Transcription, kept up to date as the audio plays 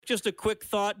just a quick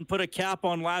thought and put a cap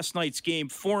on last night's game.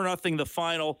 4-0 the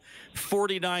final,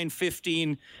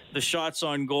 49-15 the shots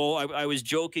on goal. I was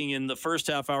joking in the first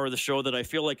half hour of the show that I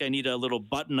feel like I need a little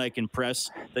button I can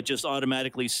press that just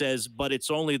automatically says, but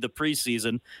it's only the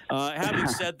preseason. Having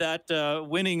said that,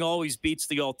 winning always beats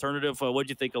the alternative. What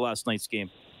did you think of last night's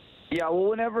game? Yeah, well,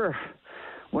 whenever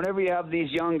you have these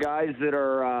young guys that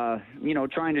are,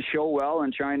 trying to show well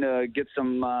and trying to get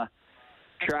some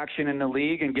traction in the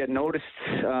league and get noticed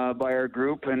by our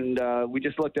group, and we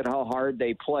just looked at how hard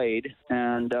they played,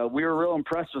 and we were real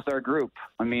impressed with our group.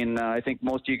 I mean, I think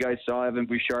most of you guys saw Evan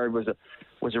Bouchard was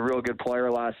a real good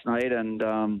player last night, and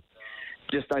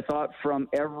I thought from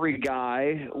every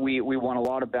guy, we won a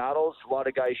lot of battles. A lot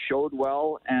of guys showed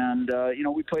well, and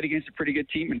we played against a pretty good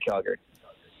team in Calgary.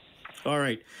 All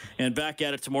right, and back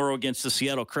at it tomorrow against the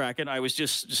Seattle Kraken. I was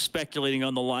just speculating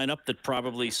on the lineup that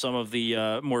probably some of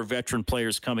the more veteran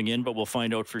players coming in, but we'll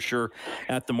find out for sure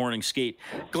at the morning skate.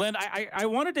 Glenn, I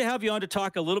wanted to have you on to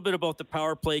talk a little bit about the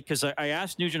power play because I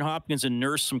asked Nugent Hopkins and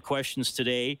Nurse some questions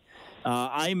today.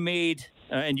 I made,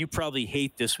 and you probably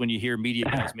hate this when you hear media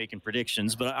guys making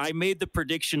predictions, but I made the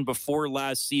prediction before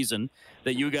last season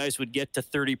that you guys would get to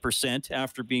 30%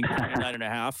 after being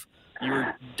 29.5%.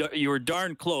 You were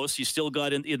darn close. You still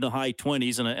got in the high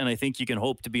 20s, and I think you can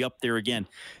hope to be up there again.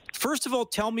 First of all,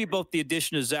 tell me about the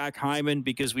addition of Zach Hyman,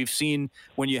 because we've seen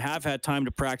when you have had time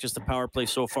to practice the power play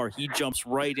so far, he jumps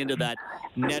right into that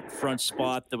net front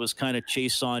spot that was kind of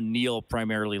Chiasson Neal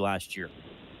primarily last year.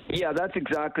 Yeah, that's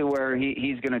exactly where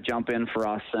he's going to jump in for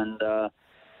us, and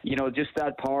just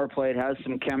that power play, it has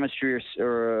some chemistry,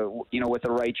 or with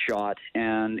the right shot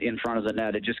and in front of the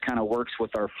net. It just kind of works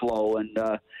with our flow, and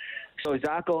so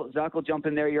Zach will jump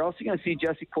in there. You're also going to see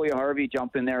Jesse Puya-Harvey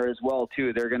jump in there as well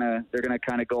too. They're gonna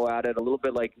kind of go at it a little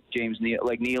bit like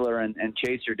Nealer and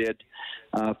Chaser did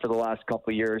for the last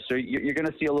couple of years. So you're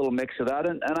going to see a little mix of that,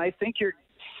 and I think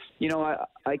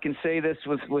I can say this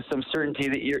with some certainty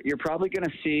that you're probably going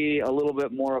to see a little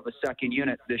bit more of a second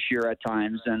unit this year at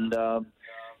times, and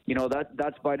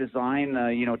that's by design.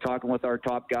 Talking with our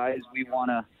top guys, we want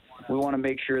to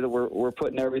make sure that we're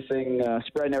putting everything,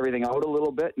 spreading everything out a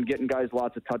little bit and getting guys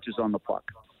lots of touches on the puck.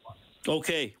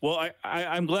 Okay. Well,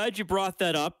 I'm glad you brought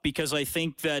that up, because I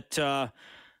think that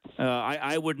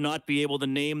I would not be able to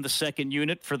name the second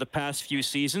unit for the past few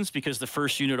seasons because the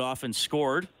first unit often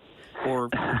scored or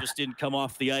just didn't come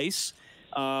off the ice.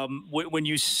 When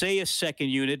you say a second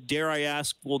unit, dare I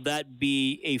ask, will that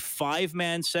be a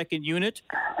 5-man second unit,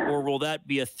 or will that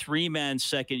be a 3-man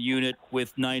second unit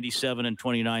with 97 and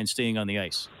 29 staying on the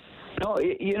ice? No,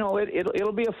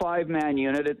 it'll be a 5-man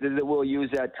unit that we'll use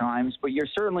at times, but you're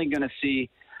certainly going to see,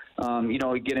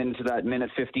 get into that minute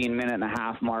and a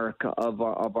half mark of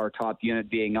our top unit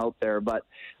being out there. But,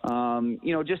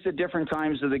 just at different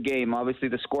times of the game, obviously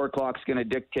the score clock's going to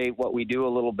dictate what we do a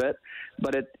little bit.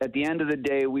 But at the end of the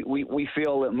day, we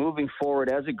feel that moving forward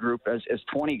as a group, as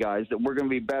 20 guys, that we're going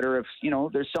to be better if,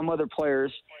 there's some other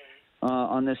players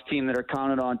on this team that are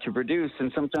counted on to produce.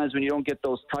 And sometimes when you don't get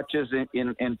those touches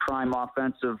in prime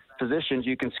offensive positions,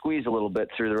 you can squeeze a little bit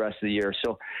through the rest of the year.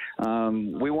 So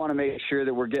we want to make sure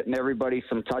that we're getting everybody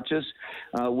some touches.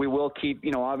 We will keep,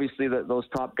 obviously those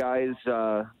top guys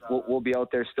will be out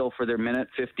there still for their minute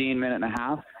and a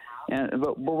half.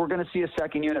 But we're going to see a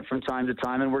second unit from time to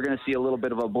time, and we're going to see a little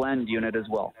bit of a blend unit as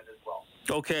well.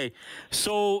 Okay.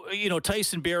 So,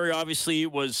 Tyson Barrie obviously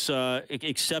was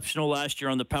exceptional last year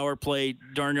on the power play.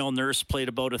 Darnell Nurse played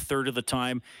about a third of the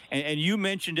time. And you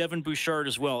mentioned Evan Bouchard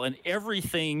as well. And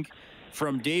everything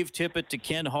from Dave Tippett to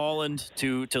Ken Holland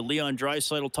to Leon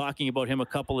Draisaitl talking about him a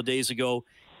couple of days ago,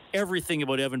 everything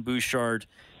about Evan Bouchard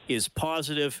is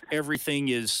positive. Everything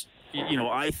is,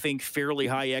 I think, fairly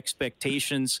high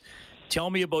expectations.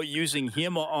 Tell me about using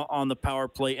him on the power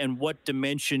play and what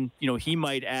dimension, he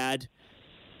might add.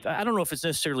 I don't know if it's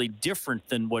necessarily different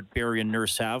than what Barrie and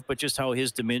Nurse have, but just how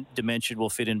his dimension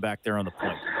will fit in back there on the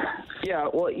point. Yeah,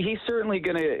 well, he's certainly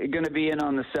going to be in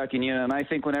on the second unit, and I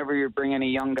think whenever you're bringing a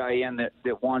young guy in that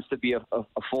wants to be a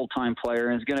full-time player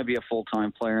and is going to be a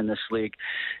full-time player in this league,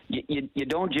 you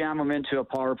don't jam him into a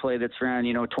power play that's ran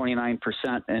 29%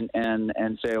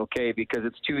 and say okay, because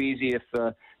it's too easy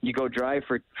if you go dry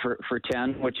for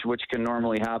 10, which can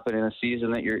normally happen in a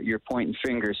season that you're pointing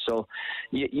fingers. So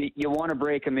you want to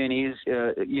break him in. He's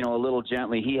a little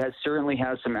gently. He certainly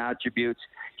has some attributes.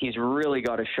 He's really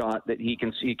got a shot that he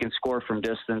can score from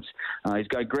distance. He's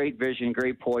got great vision,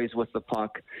 great poise with the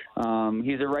puck.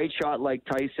 He's a right shot like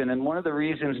Tyson, and one of the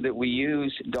reasons that we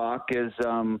use Doc is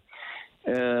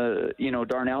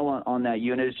Darnell on that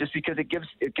unit is just because it gives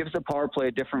the power play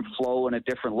a different flow and a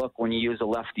different look when you use a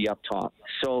lefty up top.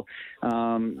 So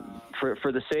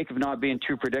for the sake of not being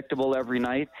too predictable every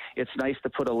night, it's nice to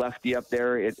put a lefty up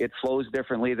there. It flows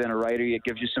differently than a righty. It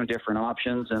gives you some different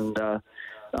options, and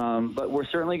but we're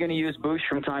certainly going to use Bush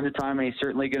from time to time, and he's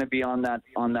certainly going to be on that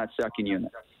second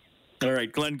unit. All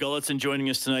right, Glenn Gulutzan joining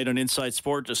us tonight on Inside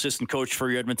Sport, assistant coach for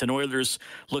your Edmonton Oilers,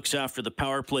 looks after the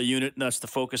power play unit, and that's the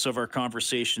focus of our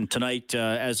conversation tonight.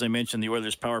 As I mentioned, the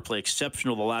Oilers' power play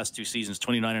exceptional the last two seasons,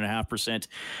 29.5%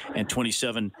 and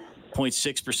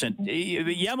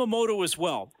 27.6%. Yamamoto as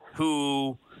well,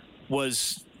 who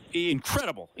was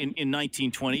incredible in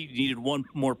 1920. He needed one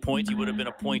more point. He would have been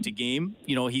a point a game.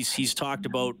 He's talked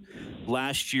about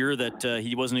last year that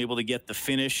he wasn't able to get the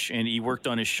finish, and he worked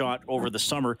on his shot over the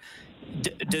summer.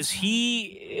 Does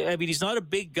he, he's not a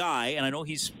big guy, and I know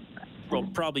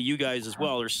probably you guys as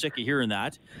well are sick of hearing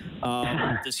that.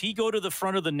 Does he go to the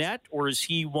front of the net, or is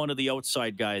he one of the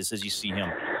outside guys as you see him?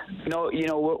 No,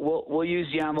 we'll use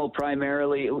Yamo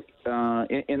primarily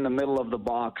in the middle of the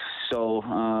box, so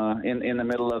in the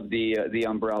middle of the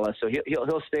umbrella. So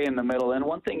he'll stay in the middle. And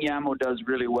one thing Yamo does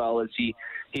really well is he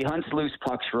hunts loose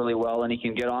pucks really well, and he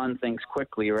can get on things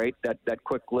quickly, right? That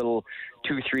quick little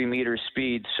 2-3 meter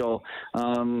speed. So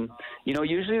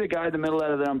usually the guy in the middle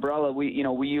out of the umbrella, we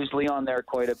use Leon there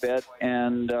quite a bit,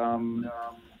 and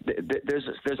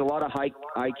there's a lot of high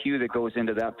IQ that goes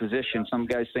into that position. Some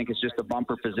guys think it's just a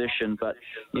bumper position, but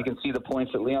you can see the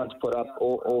points that Leon's put up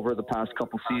over the past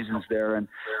couple seasons there. And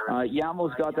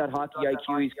Yamo's got that hockey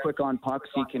IQ. He's quick on pucks.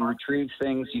 He can retrieve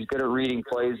things. He's good at reading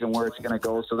plays and where it's going to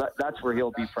go. So that's where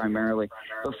he'll be primarily.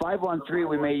 But 5-on-3,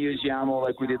 we may use Yamo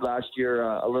like we did last year,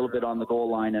 a little bit on the goal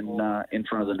line and in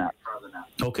front of the net.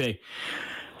 Okay.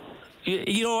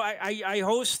 I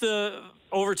host the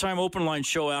Overtime Open Line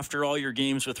show after all your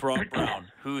games with Rob Brown,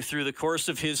 who through the course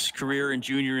of his career in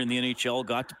junior in the NHL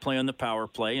got to play on the power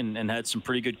play and had some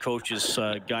pretty good coaches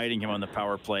guiding him on the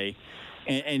power play.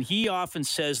 And he often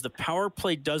says the power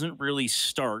play doesn't really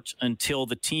start until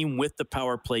the team with the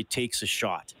power play takes a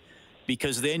shot,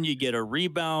 because then you get a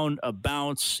rebound, a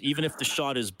bounce. Even if the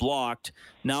shot is blocked,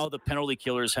 now the penalty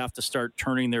killers have to start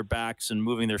turning their backs and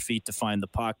moving their feet to find the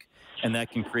puck, and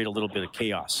that can create a little bit of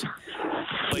chaos.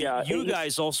 But you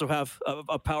guys also have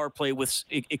a power play with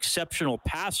exceptional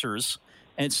passers,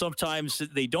 and sometimes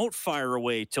they don't fire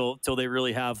away till they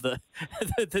really have the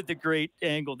great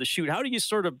angle to shoot. How do you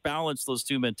sort of balance those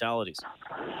two mentalities?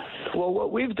 Well,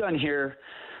 what we've done here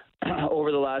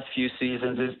over the last few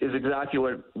seasons is exactly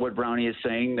what Brownie is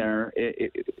saying there.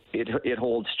 It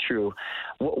holds true.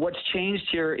 What's changed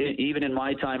here, even in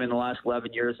my time in the last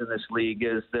 11 years in this league,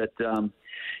 is that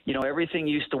everything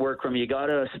used to work from you got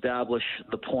to establish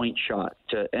the point shot,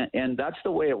 and that's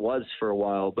the way it was for a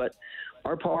while. But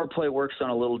our power play works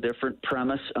on a little different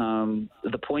premise.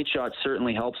 The point shot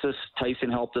certainly helps us.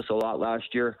 Tyson helped us a lot last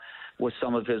year with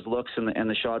some of his looks and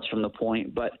the shots from the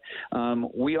point, but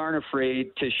we aren't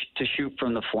afraid to shoot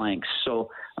from the flanks. So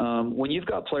when you've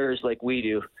got players like we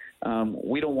do,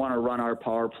 we don't want to run our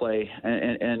power play,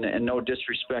 and no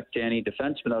disrespect to any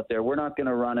defenseman out there, we're not going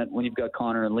to run it when you've got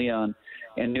Connor and Leon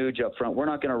and Nuge up front. We're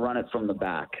not going to run it from the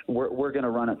back. We're going to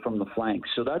run it from the flanks.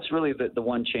 So that's really the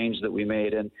one change that we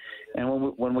made. And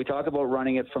when we talk about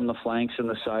running it from the flanks and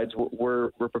the sides,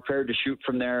 we're prepared to shoot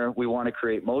from there. We want to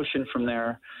create motion from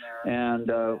there.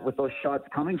 And with those shots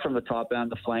coming from the top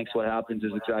end, the flanks, what happens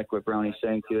is exactly what Brownie's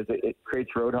saying too, is it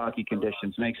creates road hockey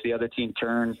conditions, makes the other team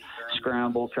turn,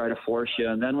 scramble, try to force you.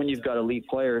 And then when you've got elite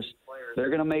players, they're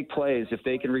going to make plays. If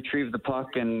they can retrieve the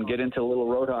puck and get into a little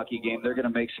road hockey game, they're going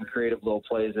to make some creative little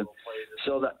plays. And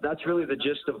so that's really the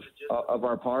gist of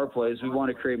our power plays. We want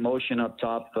to create motion up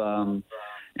top and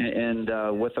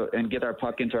get our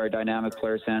puck into our dynamic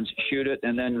players' hands, shoot it,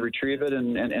 and then retrieve it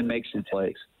and make some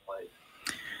plays.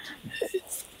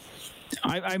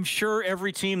 I'm sure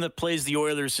every team that plays the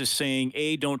Oilers is saying,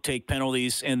 A, don't take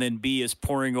penalties, and then B, is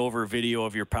pouring over video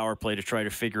of your power play to try to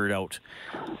figure it out.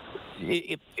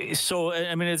 So,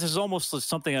 this is almost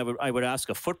something I would ask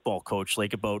a football coach,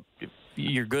 like about,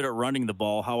 you're good at running the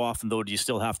ball. How often, though, do you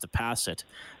still have to pass it?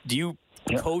 Do you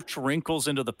coach wrinkles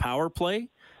into the power play?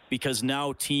 Because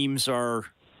now teams are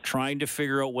trying to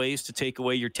figure out ways to take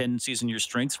away your tendencies and your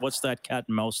strengths. What's that cat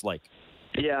and mouse like?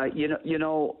 Yeah,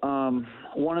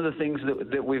 one of the things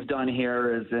that we've done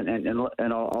here is,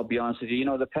 and I'll be honest with you,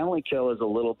 the penalty kill is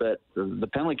the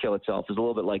penalty kill itself is a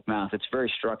little bit like math. It's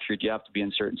very structured. You have to be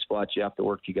in certain spots. You have to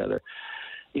work together.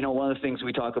 One of the things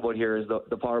we talk about here is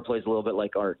the power play is a little bit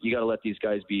like art. You got to let these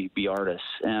guys be artists.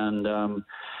 And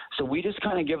so we just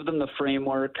kind of give them the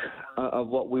framework of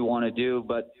what we want to do.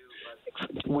 But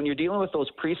when you're dealing with those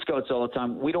pre-scouts all the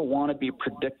time, we don't want to be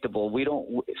predictable.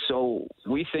 So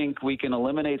we think we can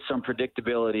eliminate some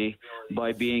predictability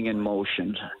by being in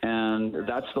motion. And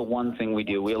that's the one thing we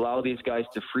do. We allow these guys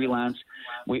to freelance.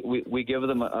 We give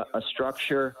them a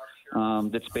structure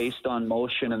that's based on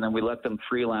motion, and then we let them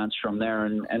freelance from there.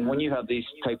 And when you have these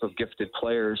type of gifted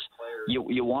players,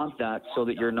 you want that so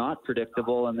that you're not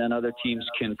predictable, and then other teams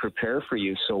can prepare for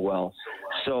you so well.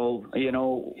 So,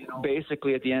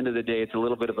 basically at the end of the day, it's a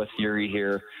little bit of a theory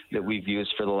here that we've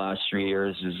used for the last 3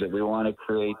 years, is that we want to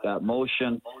create that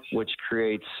motion, which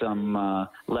creates some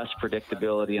less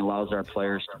predictability and allows our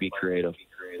players to be creative.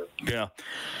 Yeah.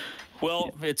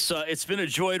 Well, it's been a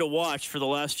joy to watch for the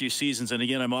last few seasons, and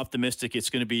again, I'm optimistic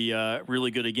it's going to be really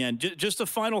good again. Just a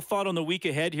final thought on the week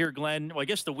ahead here, Glenn. Well, I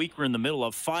guess the week we're in the middle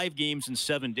of, 5 games in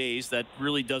 7 days. That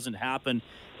really doesn't happen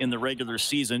in the regular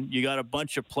season. You got a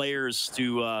bunch of players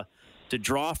to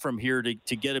draw from here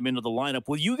to get them into the lineup.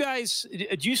 Will you guys?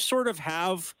 Do you sort of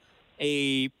have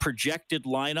a projected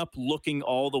lineup looking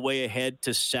all the way ahead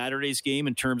to Saturday's game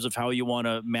in terms of how you want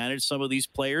to manage some of these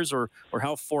players, or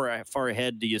how far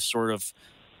ahead do you sort of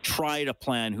try to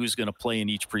plan who's going to play in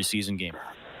each preseason game?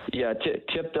 Yeah,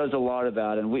 Tip does a lot of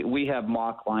that, and we have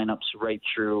mock lineups right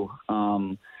through,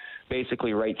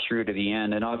 basically right through to the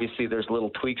end. And obviously there's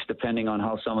little tweaks depending on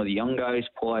how some of the young guys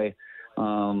play.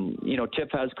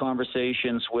 Tip has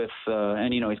conversations with,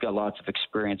 and he's got lots of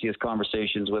experience. He has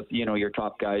conversations with, your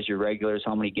top guys, your regulars,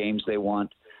 how many games they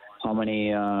want, how many,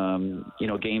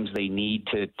 games they need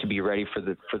to be ready for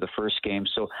the first game.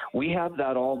 So we have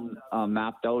that all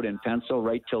mapped out in pencil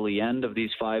right till the end of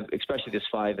these 5, especially this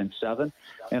 5 and 7.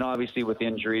 And obviously with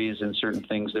injuries and certain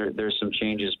things, there's some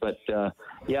changes. But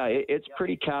it's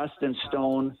pretty cast in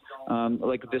stone.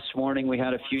 Like this morning, we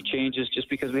had a few changes just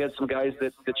because we had some guys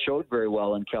that showed very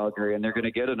well in Calgary, and they're going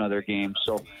to get another game.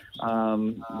 So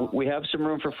we have some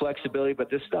room for flexibility, but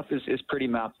this stuff is pretty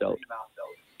mapped out.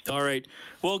 All right.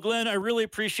 Well, Glenn, I really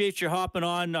appreciate you hopping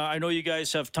on. I know you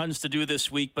guys have tons to do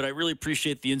this week, but I really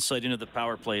appreciate the insight into the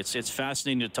power play. It's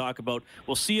fascinating to talk about.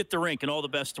 We'll see you at the rink, and all the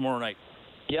best tomorrow night.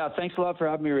 Yeah, thanks a lot for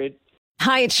having me, Reid.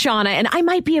 Hi, it's Shauna, and I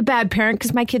might be a bad parent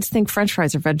because my kids think French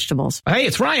fries are vegetables. Hey,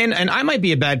 it's Ryan, and I might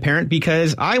be a bad parent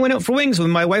because I went out for wings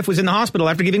when my wife was in the hospital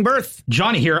after giving birth.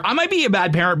 Johnny here. I might be a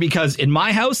bad parent because in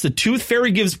my house, the tooth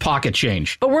fairy gives pocket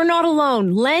change. But we're not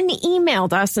alone. Len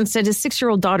emailed us and said his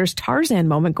 6-year-old daughter's Tarzan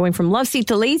moment going from love seat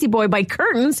to lazy boy by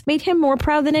curtains made him more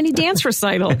proud than any dance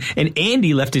recital. And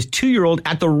Andy left his 2-year-old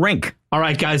at the rink. All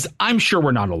right, guys, I'm sure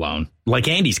we're not alone. Like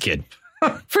Andy's kid.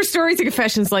 For stories and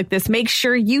confessions like this, make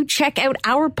sure you check out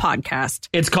our podcast.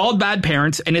 It's called Bad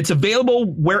Parents, and it's available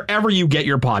wherever you get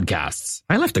your podcasts.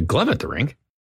 I left a glove at the rink.